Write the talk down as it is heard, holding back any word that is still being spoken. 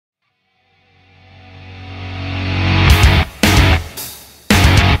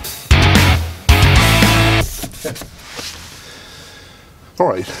All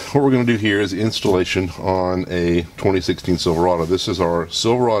right, what we're going to do here is installation on a 2016 Silverado. This is our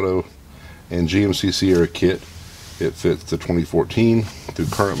Silverado and GMC Sierra kit. It fits the 2014 through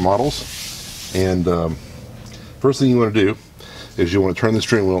current models. And first thing you want to do is you want to turn the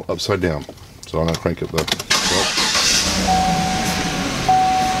steering wheel upside down. So I'm going to crank it the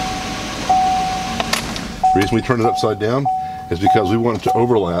reason we turn it upside down is because we want it to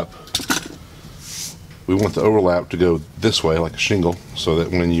overlap. We want the overlap to go this way like a shingle, so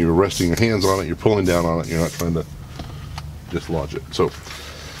that when you're resting your hands on it, you're pulling down on it, you're not trying to dislodge it. So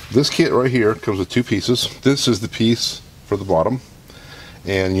this kit right here comes with two pieces. This is the piece for the bottom,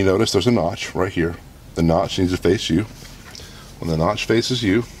 and you notice there's a notch right here. The notch needs to face you. When the notch faces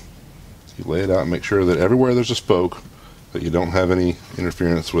you, you lay it out and make sure that everywhere there's a spoke, that you don't have any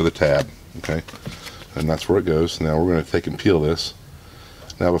interference with a tab, okay? And that's where it goes. Now we're going to take and peel this.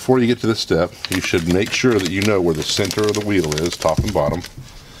 Now before you get to this step, you should make sure that you know where the center of the wheel is, top and bottom.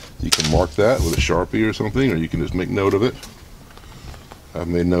 You can mark that with a Sharpie or something, or you can just make note of it. I've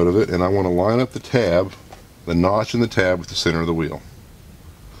made note of it, and I want to line up the tab, the notch in the tab with the center of the wheel.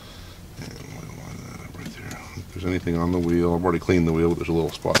 And we'll line that up right there. If there's anything on the wheel, I've already cleaned the wheel, but there's a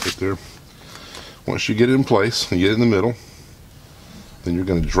little spot right there. Once you get it in place and you get it in the middle, then you're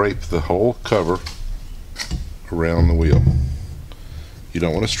going to drape the whole cover around the wheel. You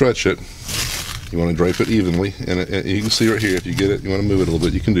don't want to stretch it. You want to drape it evenly, and you can see right here, if you get it, you want to move it a little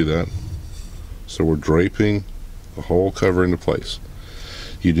bit, you can do that. So we're draping the whole cover into place.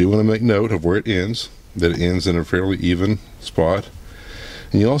 You do want to make note of where it ends, that it ends in a fairly even spot.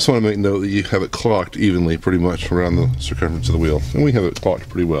 And you also want to make note that you have it clocked evenly pretty much around the circumference of the wheel. And we have it clocked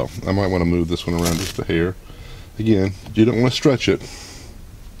pretty well. I might want to move this one around just a hair. Again, you don't want to stretch it.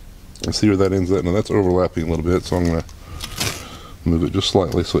 And see where that ends at. Now that's overlapping a little bit, so I'm going to move it just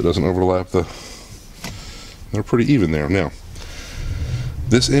slightly so it doesn't overlap they're pretty even there. Now,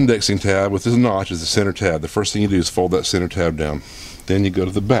 this indexing tab with this notch is the center tab. The first thing you do is fold that center tab down. Then you go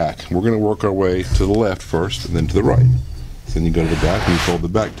to the back. We're going to work our way to the left first and then to the right. Then you go to the back and you fold the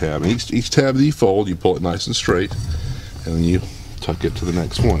back tab. And each tab that you fold, you pull it nice and straight, and then you tuck it to the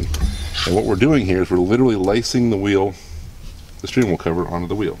next one. And what we're doing here is we're literally lacing the steering wheel cover onto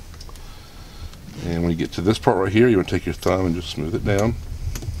the wheel. And when you get to this part right here, you want to take your thumb and just smooth it down.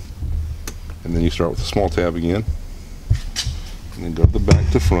 And then you start with the small tab again. And then go to the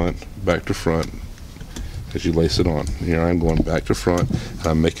back to front as you lace it on. Here I'm going back to front, and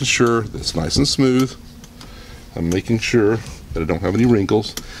I'm making sure that it's nice and smooth. I'm making sure that I don't have any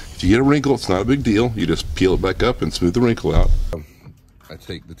wrinkles. If you get a wrinkle, it's not a big deal. You just peel it back up and smooth the wrinkle out. I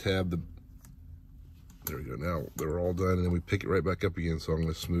take the tab, there we go. Now they're all done, and then we pick it right back up again. So I'm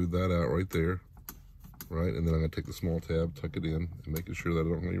going to smooth that out right there. Right, and then I'm going to take the small tab, tuck it in, and making sure that I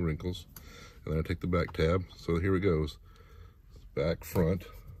don't have any wrinkles. And then I take the back tab. So here it goes. Back, front,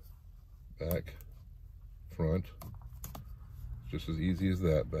 just as easy as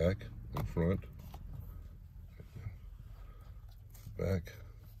that. Back and front, back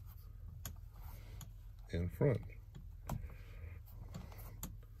and front.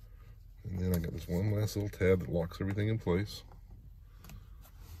 And then I got this one last little tab that locks everything in place.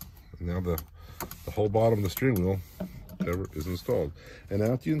 And now the whole bottom of the steering wheel cover is installed. And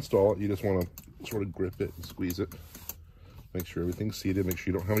after you install it, you just want to sort of grip it and squeeze it. Make sure everything's seated. Make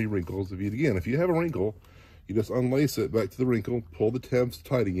sure you don't have any wrinkles. If you have a wrinkle, you just unlace it back to the wrinkle, pull the tabs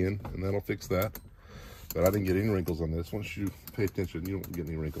tight again, and that'll fix that. But I didn't get any wrinkles on this. Once you pay attention, you don't get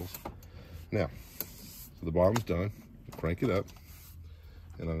any wrinkles. Now, so the bottom's done. Crank it up,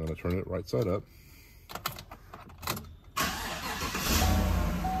 and I'm going to turn it right side up.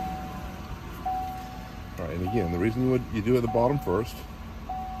 All right, and again, the reason you do it at the bottom first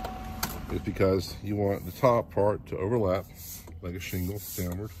is because you want the top part to overlap like a shingle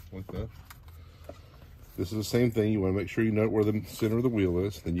downward, like that. This is the same thing. You want to make sure you know where the center of the wheel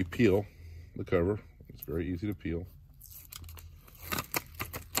is. Then you peel the cover. It's very easy to peel.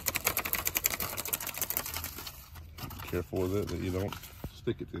 Be careful with it that you don't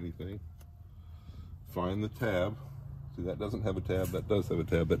stick it to anything. Find the tab. See, that doesn't have a tab. That does have a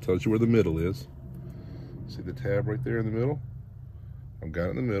tab. That tells you where the middle is. See the tab right there in the middle? I've got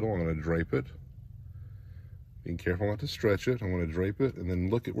it in the middle. I'm going to drape it. Being careful not to stretch it. I'm going to drape it and then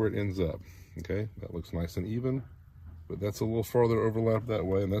look at where it ends up. Okay, that looks nice and even, but that's a little farther overlap that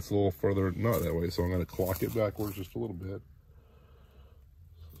way, and that's a little further not that way. So I'm going to clock it backwards just a little bit,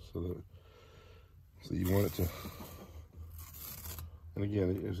 so you want it to. And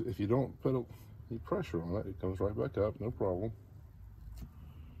again, if you don't put any pressure on it, it comes right back up, no problem.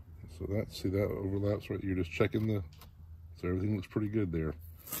 So that overlaps right. You're just checking so everything looks pretty good there.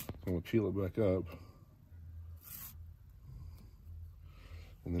 So I'm going to peel it back up.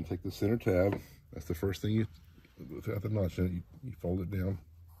 And then take the center tab. That's the first thing you, without the notch in it, you fold it down.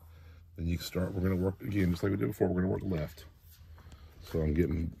 Then you start, we're gonna work again, just like we did before, we're gonna work left. So I'm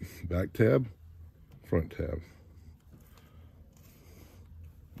getting back tab, front tab,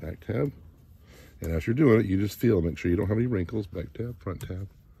 back tab. And as you're doing it, you just feel, make sure you don't have any wrinkles. Back tab, front tab,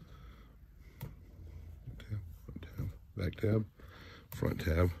 back tab, front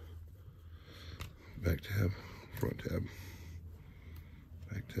tab, back tab, front tab,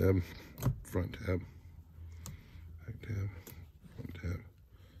 back tab, front tab, back tab, front tab,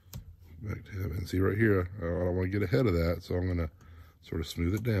 back tab. And see right here, I don't want to get ahead of that, so I'm going to sort of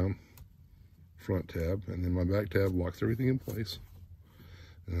smooth it down. Front tab, and then my back tab locks everything in place.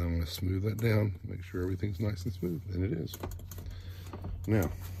 And I'm going to smooth that down, make sure everything's nice and smooth, and it is.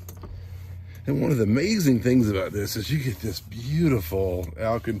 Now, and one of the amazing things about this is you get this beautiful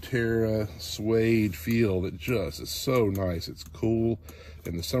Alcantara suede feel that just is so nice. It's cool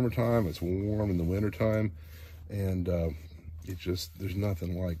in the summertime, it's warm in the wintertime, and it just, there's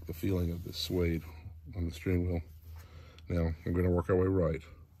nothing like the feeling of this suede on the steering wheel. Now, I'm going to work our way right.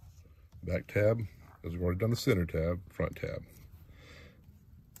 Back tab, as we've already done the center tab, front tab.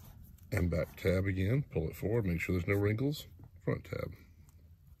 And back tab again, pull it forward, make sure there's no wrinkles, front tab.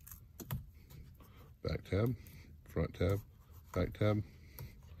 Back tab, front tab, back tab,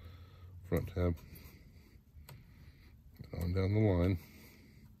 front tab, and on down the line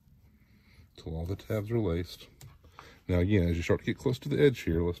until all the tabs are laced. Now again, as you start to get close to the edge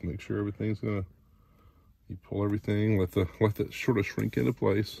here, let's make sure everything's gonna, you pull everything, let that sort of shrink into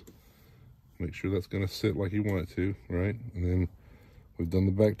place. Make sure that's gonna sit like you want it to, right? And then we've done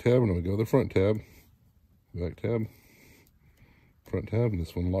the back tab, and we go to the front tab, back tab, front tab, and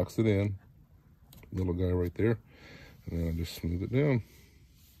this one locks it in. Little guy right there, and then I just smooth it down,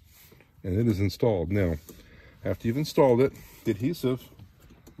 and it is installed. Now, after you've installed it, the adhesive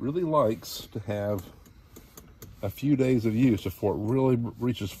really likes to have a few days of use before it really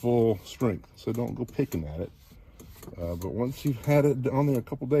reaches full strength, so don't go picking at it. But once you've had it on there a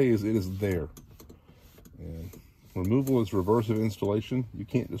couple days, it is there. And removal is reversive installation. You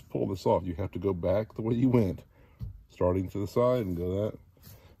can't just pull this off. You have to go back the way you went, starting to the side and go that,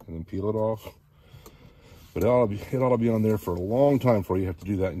 and then peel it off. But it ought to be on there for a long time before you have to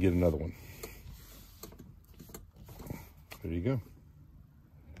do that and get another one. There you go.